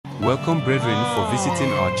Welcome brethren for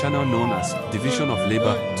visiting our channel known as Division of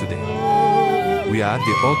Labor today. We are at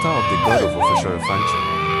the altar of the God of Okwesharafancha.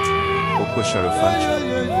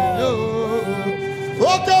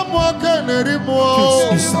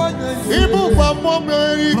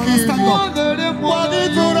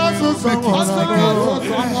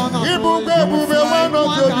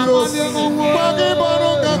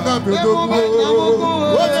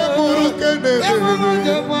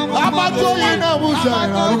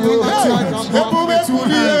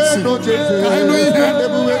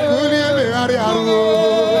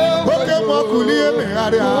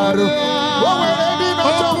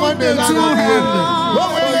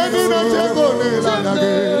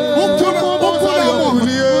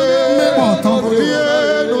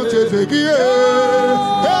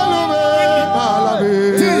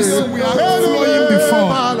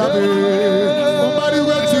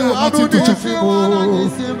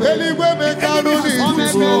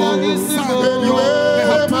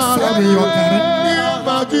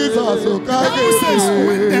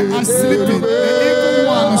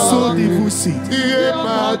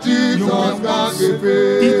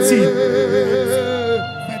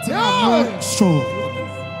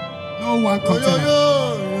 No one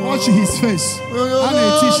container. Watch his face. And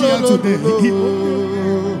a t-shirt today.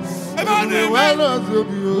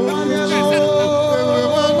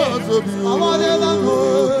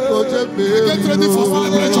 Get ready for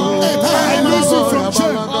celebration. I lose you from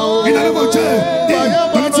church. In the name of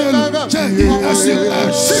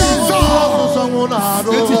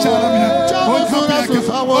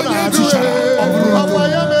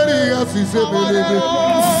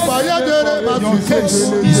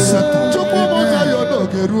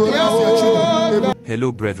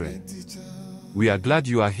Hello brethren. We are glad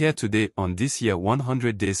you are here today on this year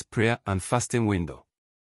 100 days prayer and fasting window.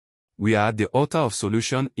 We are at the altar of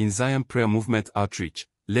solution in Zion Prayer Movement Outreach,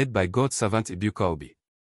 led by God's servant Ibuka Obi.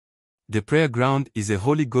 The prayer ground is a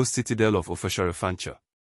Holy Ghost citadel of Okwesharafancha,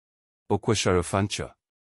 Omesharafancha,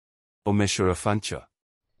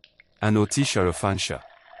 and Otisharafancha.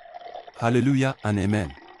 Hallelujah and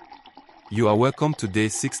amen. You are welcome to day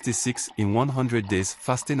 66 in 100 days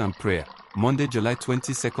fasting and prayer, Monday, July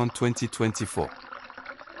 22, 2024.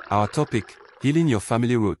 Our topic, healing your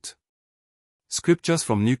family root. Scriptures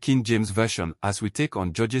from New King James Version as we take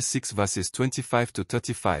on Judges 6 verses 25 to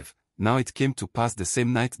 35. Now it came to pass the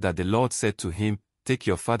same night that the Lord said to him, Take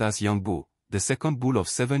your father's young bull, the second bull of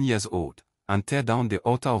 7 years old, and tear down the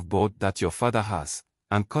altar of board that your father has,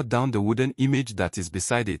 and cut down the wooden image that is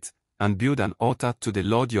beside it, and build an altar to the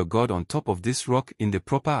Lord your God on top of this rock in the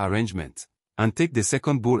proper arrangement. And take the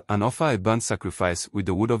second bull and offer a burnt sacrifice with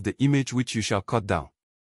the wood of the image which you shall cut down.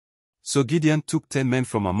 So Gideon took 10 men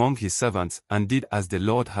from among his servants and did as the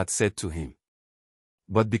Lord had said to him.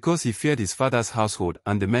 But because he feared his father's household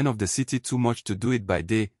and the men of the city too much to do it by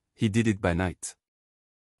day, he did it by night.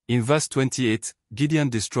 In verse 28, Gideon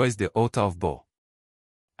destroys the altar of Baal.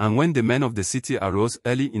 And when the men of the city arose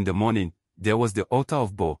early in the morning, there was the altar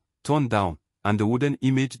of Baal torn down, and the wooden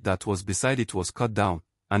image that was beside it was cut down,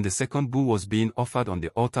 and the second bull was being offered on the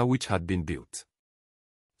altar which had been built.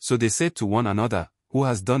 So they said to one another, Who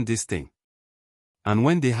has done this thing? And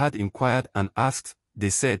when they had inquired and asked, they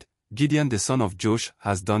said, Gideon the son of Joash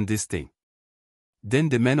has done this thing. Then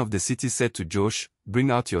the men of the city said to Joash,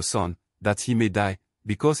 Bring out your son, that he may die,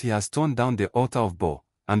 because he has torn down the altar of Baal,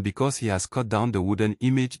 and because he has cut down the wooden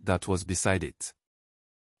image that was beside it.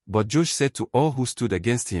 But Joash said to all who stood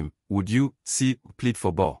against him, Would you, plead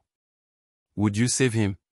for Baal? Would you save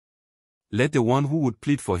him? Let the one who would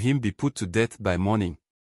plead for him be put to death by morning.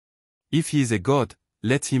 If he is a god,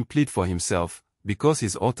 let him plead for himself, because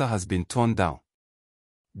his altar has been torn down.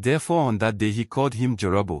 Therefore on that day he called him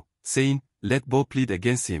Jeroboam, saying, Let Baal plead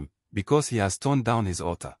against him, because he has torn down his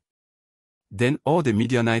altar. Then all the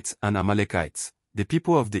Midianites and Amalekites, the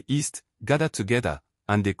people of the east, gathered together,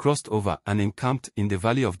 and they crossed over and encamped in the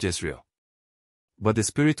valley of Jezreel. But the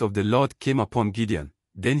Spirit of the Lord came upon Gideon,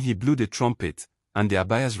 then he blew the trumpet, and the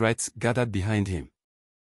Abiezrites gathered behind him.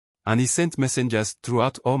 And he sent messengers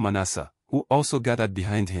throughout all Manasseh, who also gathered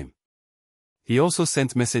behind him. He also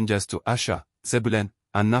sent messengers to Asher, Zebulun,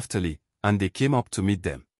 and Naphtali, and they came up to meet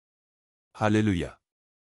them. Hallelujah.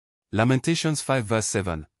 Lamentations 5 verse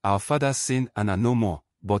 7, Our fathers sinned and are no more,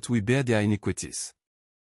 but we bear their iniquities.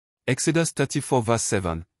 Exodus 34 verse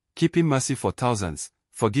 7, Keeping mercy for thousands,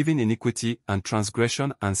 forgiving iniquity and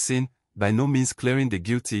transgression and sin, by no means clearing the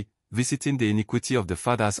guilty, visiting the iniquity of the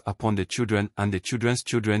fathers upon the children and the children's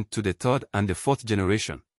children to the third and the fourth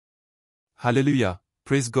generation. Hallelujah,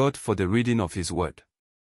 praise God for the reading of His Word.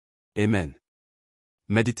 Amen.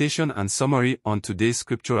 Meditation and summary on today's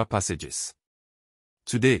scriptural passages.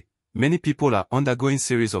 Today, Many people are undergoing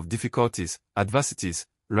series of difficulties, adversities,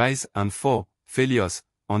 rise and fall, failures,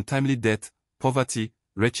 untimely death, poverty,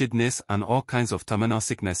 wretchedness and all kinds of terminal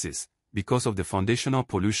sicknesses, because of the foundational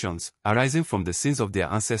pollutions arising from the sins of their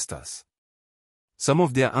ancestors. Some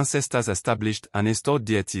of their ancestors established and installed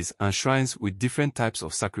deities and shrines with different types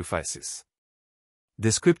of sacrifices.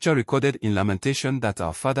 The scripture recorded in Lamentations that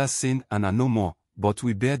our fathers sinned and are no more, but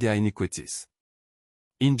we bear their iniquities.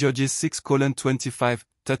 In Judges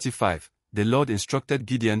 6:25-35, the Lord instructed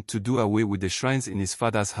Gideon to do away with the shrines in his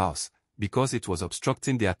father's house, because it was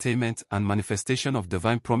obstructing the attainment and manifestation of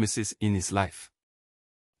divine promises in his life.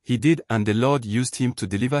 He did, and the Lord used him to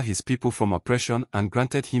deliver his people from oppression and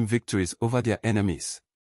granted him victories over their enemies.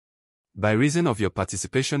 By reason of your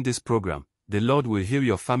participation in this program, the Lord will heal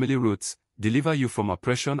your family roots, deliver you from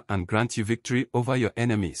oppression and grant you victory over your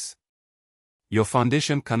enemies. Your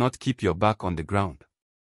foundation cannot keep your back on the ground.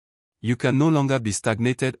 You can no longer be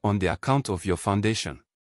stagnated on the account of your foundation.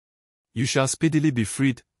 You shall speedily be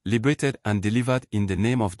freed, liberated and delivered in the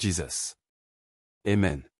name of Jesus.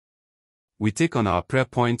 Amen. We take on our prayer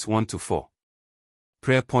points 1 to 4.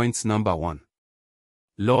 Prayer points number 1.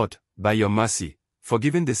 Lord, by your mercy,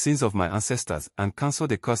 forgive the sins of my ancestors and cancel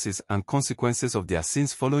the curses and consequences of their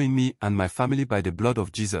sins following me and my family by the blood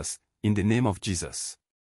of Jesus, in the name of Jesus.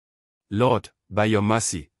 Lord, by your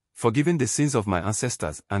mercy, forgive the sins of my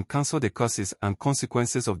ancestors and cancel the curses and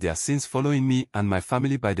consequences of their sins following me and my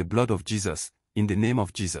family by the blood of Jesus, in the name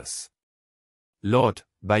of Jesus. Lord,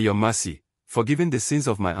 by your mercy, forgive the sins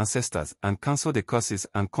of my ancestors and cancel the curses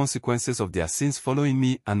and consequences of their sins following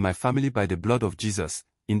me and my family by the blood of Jesus,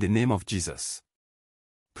 in the name of Jesus.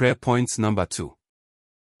 Prayer points number 2.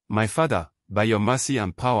 My Father, by your mercy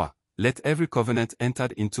and power, let every covenant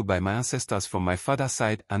entered into by my ancestors from my father's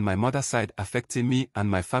side and my mother's side affecting me and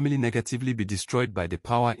my family negatively be destroyed by the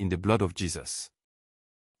power in the blood of Jesus.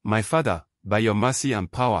 My Father, by your mercy and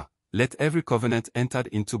power, let every covenant entered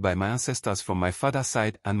into by my ancestors from my father's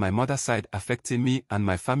side and my mother's side affecting me and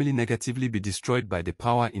my family negatively be destroyed by the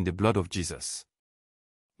power in the blood of Jesus.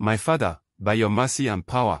 My Father, by your mercy and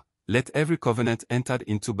power, let every covenant entered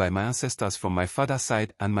into by my ancestors from my father's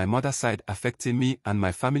side and my mother's side affecting me and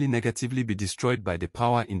my family negatively be destroyed by the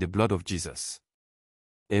power in the blood of Jesus.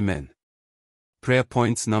 Amen. Prayer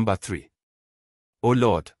points number 3. O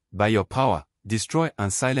Lord, by your power, destroy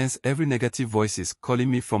and silence every negative voices calling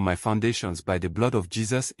me from my foundations by the blood of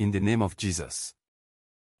Jesus in the name of Jesus.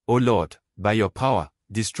 O Lord, by your power,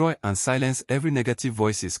 destroy and silence every negative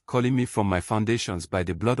voices calling me from my foundations by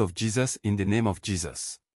the blood of Jesus in the name of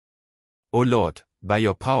Jesus. O Lord, by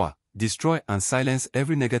your power, destroy and silence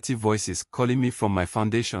every negative voices calling me from my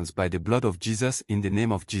foundations by the blood of Jesus in the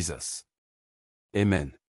name of Jesus.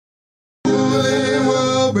 Amen.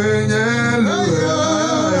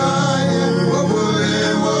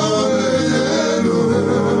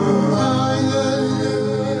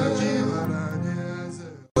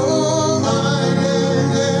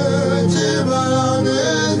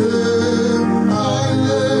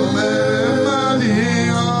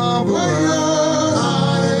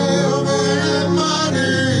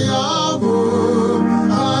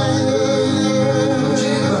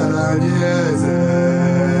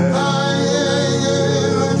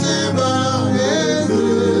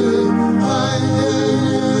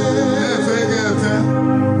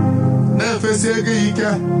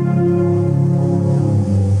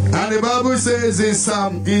 And the Bible says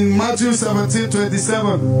in Matthew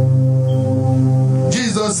 17:27,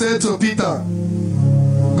 Jesus said to Peter,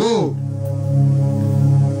 go,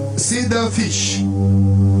 see that fish.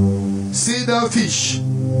 See that fish.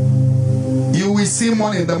 You will see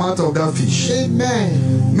money in the mouth of that fish.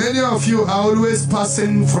 Amen. Many of you are always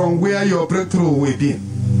passing from where your breakthrough will be.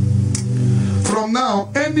 From now,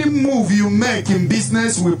 any move you make in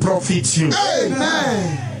business will profit you.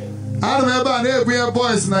 Amen. I remember every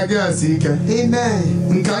boys in girls.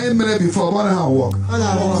 Amen. Can you before one how walk?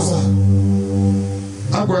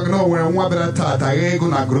 I'm going to know where one better tata ego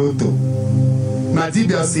na grotto. Na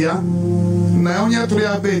dibiasia. Na onya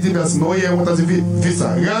tuya be dibias no ye want to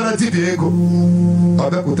visa. Gara dibiego.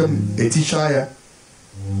 Obekutem etishaya.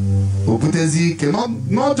 Obutezi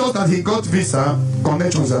not just that he got visa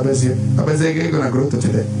connections abeze ego na grotto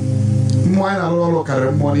today. Moi na lolo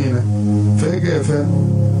kare money na. Fege fe.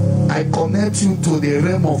 I connect you to the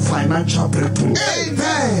realm of financial breakthrough.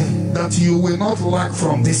 Amen. That you will not lack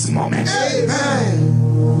from this moment. Amen.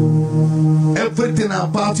 Everything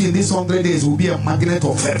about you in these 100 days will be a magnet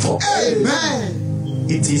of favor. Amen.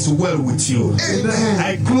 It is well with you. Amen.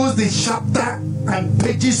 I close the chapter and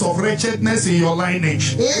pages of wretchedness in your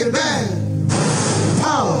lineage. Amen.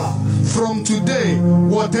 Power, From today,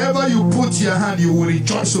 whatever you put your hand, you will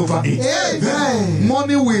rejoice over it. Amen.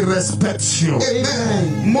 Money will respect you.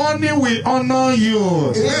 Amen. Money will honor you.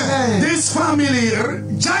 Amen. This family,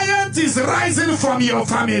 giant is rising from your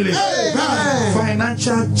family. Amen.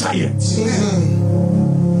 Financial giant. Amen.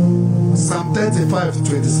 Psalm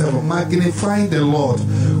 35:27, magnifying the Lord,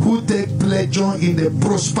 who take pleasure in the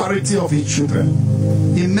prosperity of his children.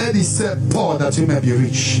 He made himself poor that you may be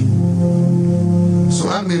rich. So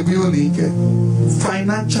I may be unique.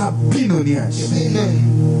 Financial billionaires.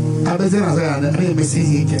 Amen.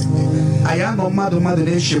 I am no mad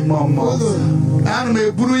nation more.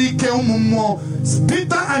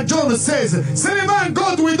 Peter and John says, silver and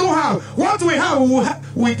gold we don't have. What we have,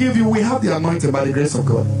 we give you. We have the anointing by the grace of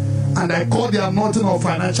God. And I call the anointing of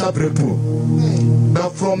financial breakthrough.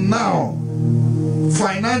 That from now,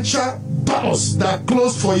 financial doors that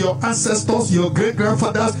closed for your ancestors, your great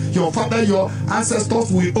grandfathers, your father, your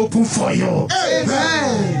ancestors will open for you.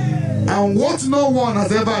 Amen. And what no one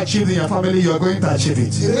has ever achieved in your family, you are going to achieve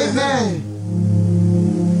it. Amen.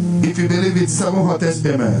 If you believe it, 7 hottest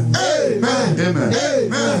amen. Amen. Amen.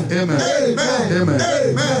 Amen. Amen. Amen. Amen.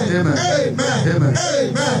 Amen. Amen. Amen.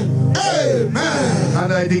 Amen.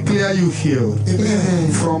 And I declare you healed.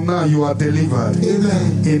 Amen. From now you are delivered.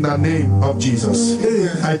 Amen. In the name of Jesus.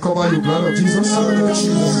 Amen. I cover you, blood of Jesus.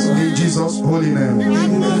 In Jesus' holy name.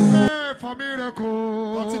 Amen. For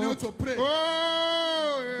miracle. Continue to pray.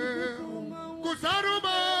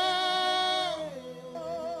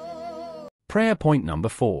 Prayer point number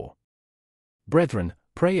 4. Brethren,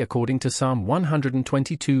 pray according to Psalm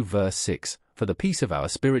 122 verse 6, for the peace of our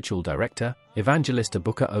spiritual director, Evangelist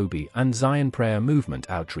Abuka Obi, and Zion Prayer Movement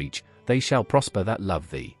Outreach, they shall prosper that love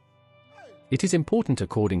thee. It is important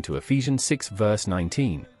according to Ephesians 6 verse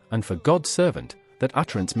 19, and for God's servant, that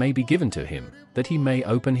utterance may be given to him, that he may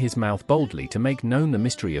open his mouth boldly to make known the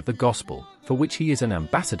mystery of the gospel, for which he is an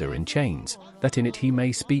ambassador in chains, that in it he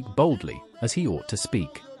may speak boldly, as he ought to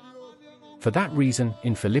speak. For that reason,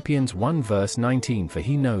 in Philippians 1 verse 19, for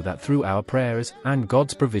he know that through our prayers and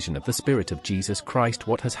God's provision of the Spirit of Jesus Christ,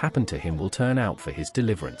 what has happened to him will turn out for his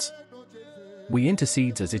deliverance. We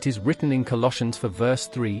intercede as it is written in Colossians for verse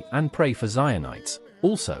 3, and pray for Zionites,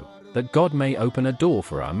 also, that God may open a door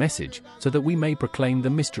for our message, so that we may proclaim the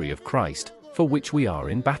mystery of Christ, for which we are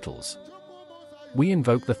in battles. We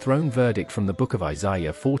invoke the throne verdict from the book of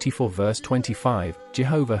Isaiah 44 verse 25,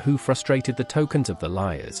 Jehovah who frustrated the tokens of the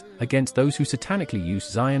liars, against those who satanically use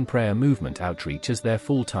Zion Prayer Movement Outreach as their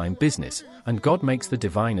full-time business, and God makes the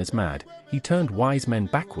diviners mad, he turned wise men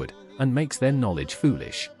backward, and makes their knowledge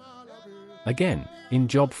foolish. Again, in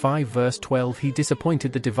Job 5 verse 12 he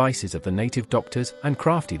disappointed the devices of the native doctors and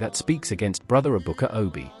crafty that speaks against brother Abuka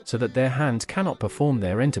Obi, so that their hands cannot perform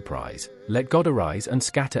their enterprise. Let God arise and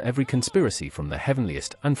scatter every conspiracy from the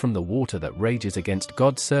heavenliest and from the water that rages against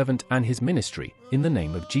God's servant and his ministry, in the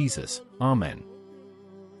name of Jesus. Amen.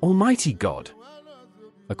 Almighty God,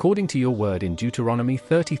 according to your word in Deuteronomy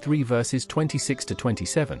 33 verses 26 to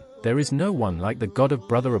 27, there is no one like the God of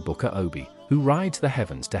brother Abuka Obi, who rides the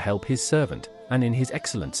heavens to help his servant, and in his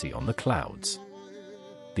excellency on the clouds.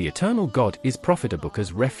 The eternal God is Prophet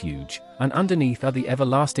Abuka's refuge, and underneath are the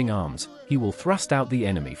everlasting arms. He will thrust out the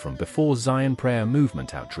enemy from before Zion Prayer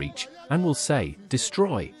Movement Outreach, and will say,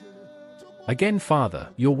 destroy. Again, Father,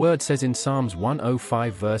 your word says in Psalms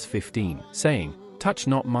 105 verse 15, saying, touch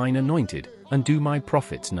not mine anointed, and do my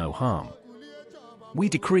prophets no harm. We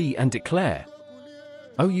decree and declare,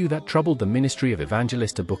 O you that troubled the ministry of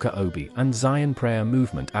Evangelist Abuka Obi and Zion Prayer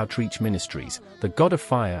Movement Outreach Ministries, the God of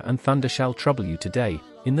fire and thunder shall trouble you today,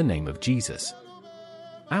 in the name of Jesus.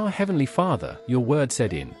 Our Heavenly Father, your word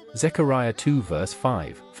said in Zechariah 2 verse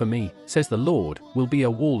 5, for me, says the Lord, will be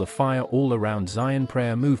a wall of fire all around Zion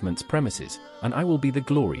Prayer Movement's premises, and I will be the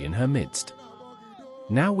glory in her midst.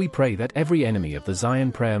 Now we pray that every enemy of the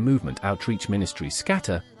Zion Prayer Movement Outreach Ministries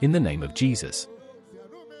scatter, in the name of Jesus.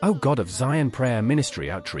 O God of Zion Prayer Ministry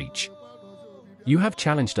Outreach, you have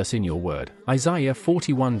challenged us in your word, Isaiah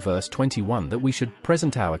 41 verse 21, that we should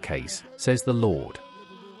present our case, says the Lord.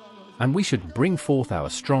 And we should bring forth our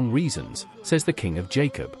strong reasons, says the King of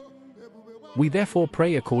Jacob. We therefore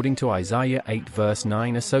pray according to Isaiah 8 verse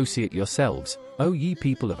 9, associate yourselves, O ye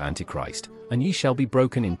people of Antichrist, and ye shall be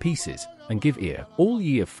broken in pieces, and give ear, all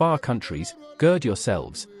ye of far countries, gird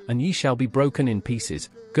yourselves, and ye shall be broken in pieces,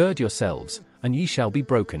 gird yourselves, and ye shall be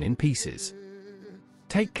broken in pieces.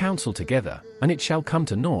 Take counsel together, and it shall come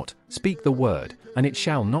to naught, speak the word, and it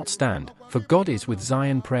shall not stand, for God is with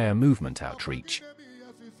Zion Prayer Movement Outreach.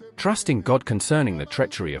 Trusting God concerning the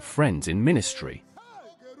treachery of friends in ministry.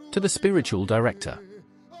 To the spiritual director.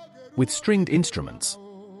 With stringed instruments.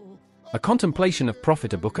 A contemplation of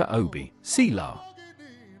Prophet Abuka Obi, Selah.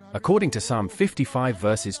 According to Psalm 55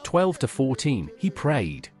 verses 12 to 14, he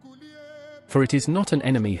prayed, "For it is not an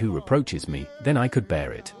enemy who reproaches me, then I could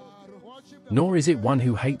bear it. Nor is it one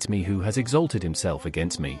who hates me who has exalted himself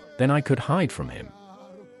against me, then I could hide from him.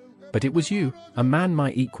 But it was you, a man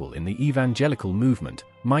my equal in the evangelical movement,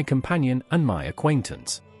 my companion and my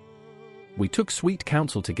acquaintance. We took sweet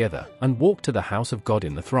counsel together and walked to the house of God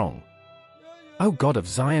in the throng. O God of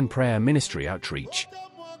Zion Prayer Ministry Outreach.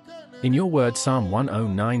 In your word Psalm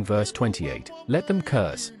 109 verse 28, let them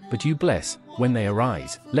curse, but you bless, when they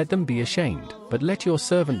arise, let them be ashamed, but let your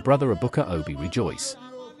servant brother Abuka Obi rejoice.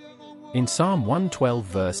 In Psalm 112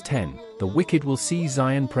 verse 10, the wicked will see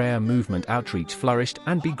Zion Prayer Movement Outreach flourished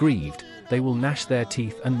and be grieved, they will gnash their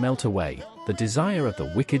teeth and melt away. The desire of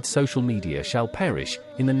the wicked social media shall perish,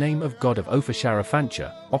 in the name of God of Ophir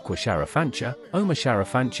Sharafancha, Okwa Sharafancha, Oma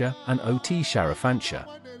Sharafancha, and Ot Sharafancha.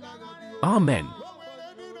 Amen.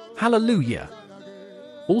 Hallelujah.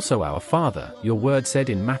 Also our Father, your word said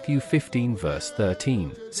in Matthew 15 verse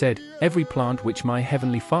 13, said, every plant which my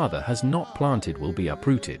heavenly Father has not planted will be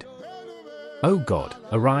uprooted. O God,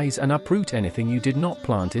 arise and uproot anything you did not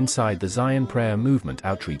plant inside the Zion Prayer Movement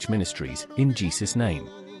Outreach Ministries, in Jesus' name.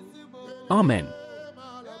 Amen.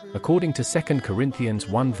 According to 2 Corinthians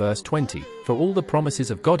 1 verse 20, for all the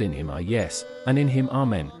promises of God in him are yes, and in him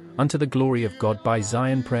amen, unto the glory of God by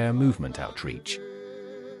Zion Prayer Movement Outreach.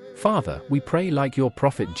 Father, we pray like your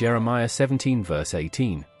prophet Jeremiah 17 verse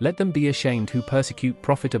 18, let them be ashamed who persecute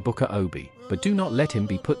Prophet Abuka Obi, but do not let him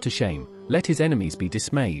be put to shame, let his enemies be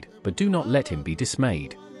dismayed, but do not let him be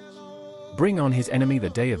dismayed. Bring on his enemy the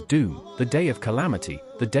day of doom, the day of calamity,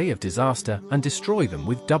 the day of disaster, and destroy them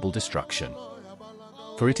with double destruction.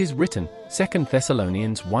 For it is written, 2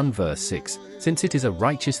 Thessalonians 1 verse 6, since it is a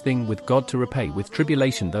righteous thing with God to repay with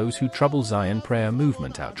tribulation those who trouble Zion Prayer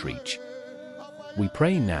Movement Outreach. We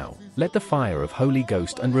pray now, let the fire of Holy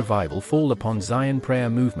Ghost and revival fall upon Zion Prayer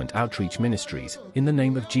Movement Outreach Ministries, in the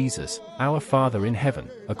name of Jesus, our Father in heaven,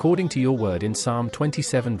 according to your word in Psalm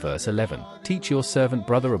 27 verse 11, teach your servant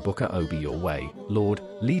brother Abuka Obi your way, Lord,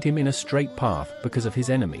 lead him in a straight path because of his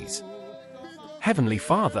enemies. Heavenly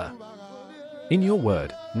Father, in your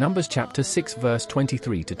word, Numbers chapter 6 verse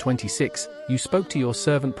 23 to 26, you spoke to your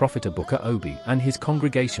servant prophet Abuka Obi and his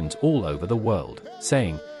congregations all over the world,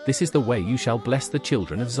 saying, this is the way you shall bless the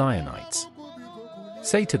children of Zionites.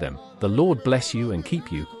 Say to them, the Lord bless you and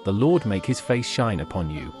keep you, the Lord make his face shine upon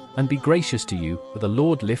you, and be gracious to you, the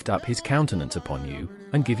Lord lift up his countenance upon you,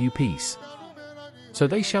 and give you peace. So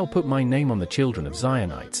they shall put my name on the children of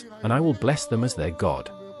Zionites, and I will bless them as their God.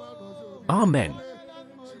 Amen.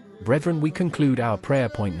 Brethren, we conclude our prayer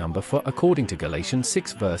point number 4 according to Galatians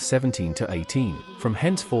 6 verse 17 to 18. From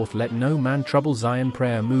henceforth let no man trouble Zion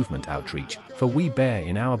Prayer Movement Outreach, for we bear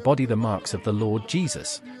in our body the marks of the Lord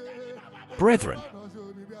Jesus. Brethren,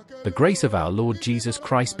 the grace of our Lord Jesus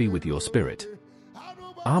Christ be with your spirit.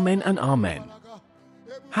 Amen and amen.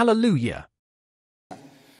 Hallelujah.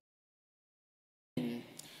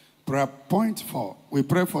 Prayer point 4. We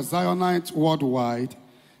pray for Zionites worldwide,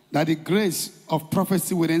 that the grace of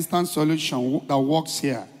prophecy with instant solution that works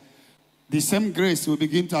here, the same grace will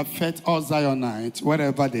begin to affect all Zionites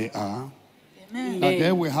wherever they are. Amen. That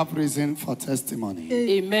they will have reason for testimony.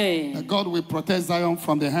 Amen. That God will protect Zion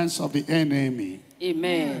from the hands of the enemy.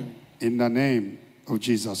 Amen. In the name of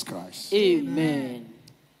Jesus Christ. Amen.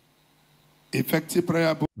 Effective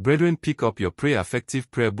prayer book. Brethren, pick up your Prayer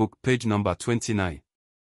Effective Prayer Book, page number 29.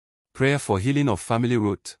 Prayer for Healing of Family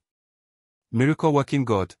Root. Miracle working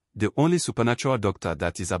God, the only supernatural doctor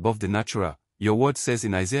that is above the natural, your word says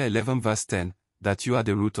in Isaiah 11 verse 10, that you are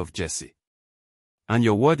the root of Jesse. And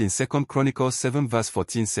your word in 2 Chronicles 7 verse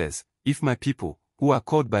 14 says, if my people, who are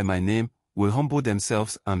called by my name, will humble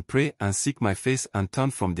themselves and pray and seek my face and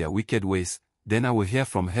turn from their wicked ways, then I will hear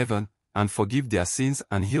from heaven, and forgive their sins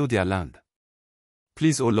and heal their land.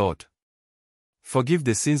 Please, O Lord, forgive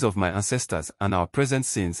the sins of my ancestors and our present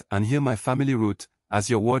sins and heal my family root, as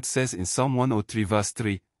your word says in Psalm 103 verse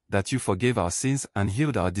 3, that you forgave our sins and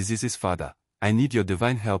healed our diseases. Father, I need your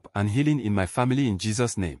divine help and healing in my family in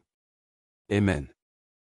Jesus' name. Amen.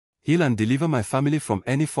 Heal and deliver my family from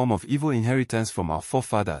any form of evil inheritance from our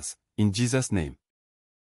forefathers, in Jesus' name.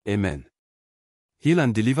 Amen. Heal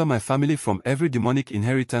and deliver my family from every demonic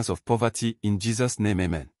inheritance of poverty, in Jesus' name.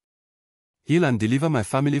 Amen. Heal and deliver my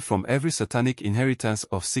family from every satanic inheritance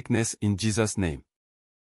of sickness, in Jesus' name.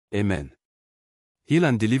 Amen. Heal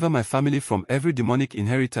and deliver my family from every demonic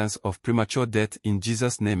inheritance of premature death, in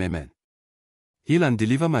Jesus' name. Amen. Heal and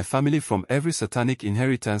deliver my family from every satanic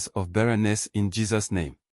inheritance of barrenness, in Jesus'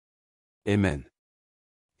 name. Amen.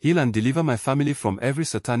 Heal and deliver my family from every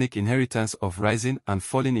satanic inheritance of rising and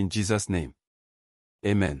falling in Jesus' name.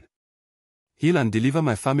 Amen. Heal and deliver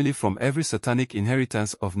my family from every satanic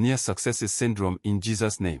inheritance of near successes syndrome in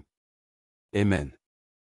Jesus' name. Amen.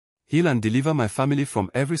 Heal and deliver my family from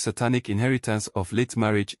every satanic inheritance of late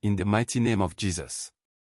marriage in the mighty name of Jesus.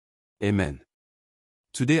 Amen.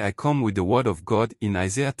 Today I come with the word of God in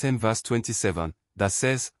Isaiah 10 verse 27, that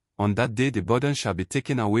says, "On that day the burden shall be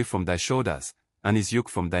taken away from thy shoulders, and his yoke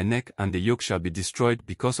from thy neck, and the yoke shall be destroyed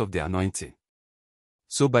because of the anointing."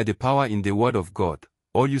 So by the power in the word of God,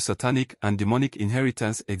 all you satanic and demonic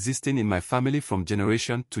inheritance existing in my family from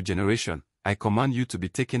generation to generation, I command you to be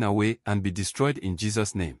taken away and be destroyed in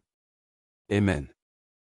Jesus' name. Amen.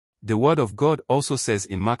 The word of God also says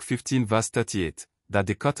in Mark 15 verse 38, that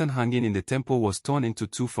the curtain hanging in the temple was torn into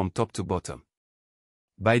two from top to bottom.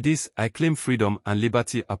 By this, I claim freedom and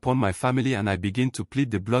liberty upon my family, and I begin to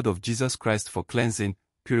plead the blood of Jesus Christ for cleansing,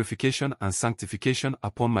 purification and sanctification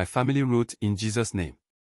upon my family root in Jesus' name.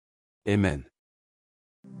 Amen.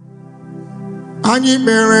 Anyị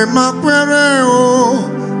mere ma kwere o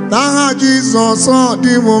n'aha Jizọs ọ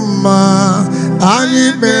dịwo mma. Anyị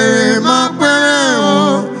mere ma kwere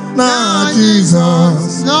o n'aha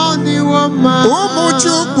Jizọs ọ dịwo mma. Ụmụ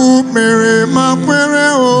Chukwu mere ma kwere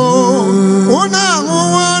o unu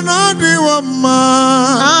ahụwo na ọ dịwo mma.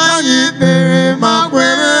 Anyị mere ma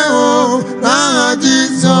kwere o n'aha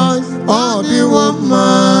Jizọs ọ dịwo mma.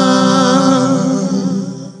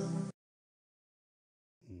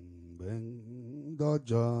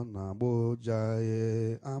 Ọjọọ na-agba ụja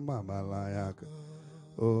ya amamala ya aka.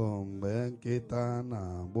 O mgbe nkịta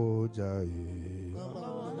na-agba ụja ya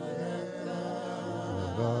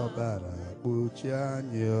ọbara kpuchie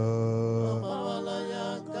anyị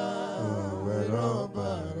were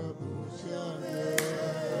ọbara kpuchie anyị.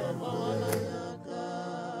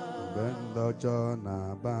 Mgbe ndị ọjọọ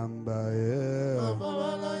na-aba mba ya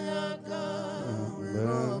mgbe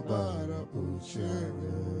ọbara kpuchie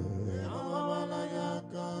anyị.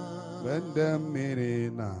 When the mmiri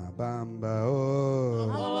na-aba mba o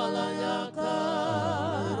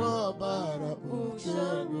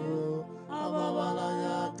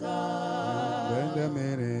when the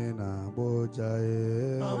mmiri na-agba ụja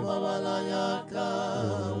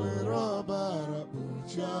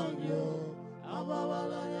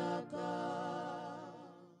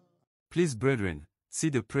Please, brethren, see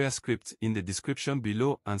the prayer script in the description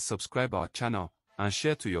below and subscribe our channel and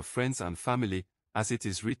share to your friends and family, as it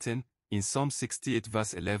is written in Psalm 68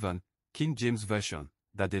 verse 11, King James Version,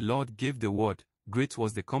 that the Lord gave the word, great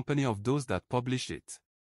was the company of those that published it.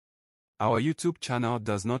 Our YouTube channel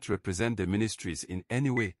does not represent the ministries in any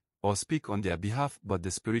way, or speak on their behalf, but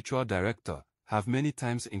the spiritual director have many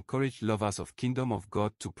times encouraged lovers of Kingdom of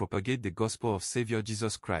God to propagate the gospel of Savior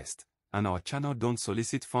Jesus Christ, and our channel don't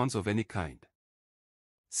solicit funds of any kind.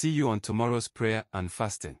 See you on tomorrow's prayer and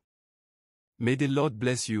fasting. May the Lord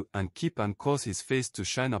bless you and keep and cause his face to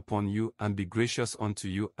shine upon you and be gracious unto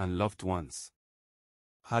you and loved ones.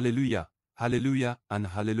 Hallelujah, hallelujah, and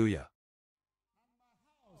hallelujah.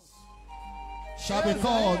 Shall be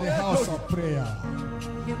called the house of prayer.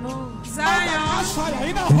 In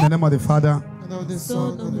the name of the Father, And of the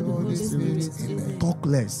Son and the Holy Spirit. Amen. talk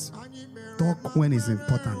less. Talk when it's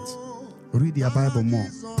important. Read your Bible more.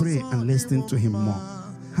 Pray and listen to him more.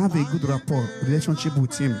 Have a good rapport, relationship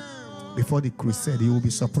with him. Before the crusade, you will be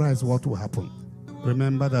surprised what will happen.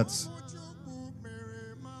 Remember that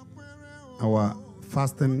our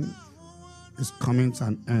fasting is coming to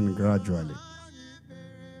an end gradually.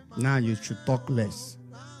 Now you should talk less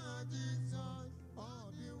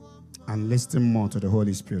and listen more to the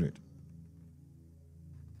Holy Spirit.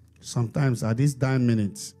 Sometimes at these dying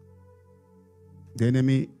minutes, the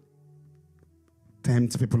enemy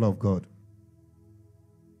tempts people of God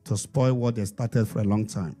to spoil what they started for a long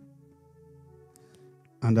time.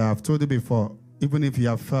 And I have told you before, even if you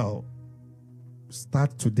have failed,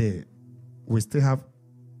 start today. We still have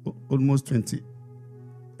almost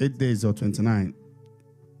 28 days or 29.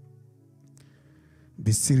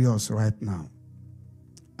 Be serious right now.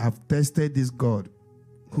 I've tested this God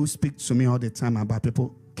who speaks to me all the time about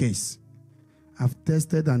people's case. I've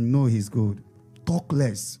tested and know he's good. Talk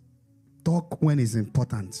less. Talk when it's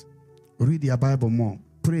important. Read your Bible more.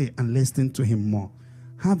 Pray and listen to him more.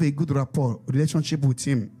 Have a good rapport, relationship with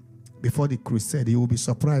him. Before the crusade, you will be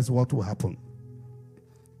surprised what will happen.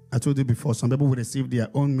 I told you before, some people will receive their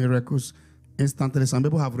own miracles instantly. Some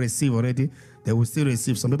people have received already. They will still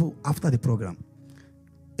receive. Some people after the program.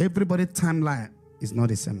 Everybody's timeline is not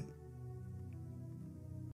the same.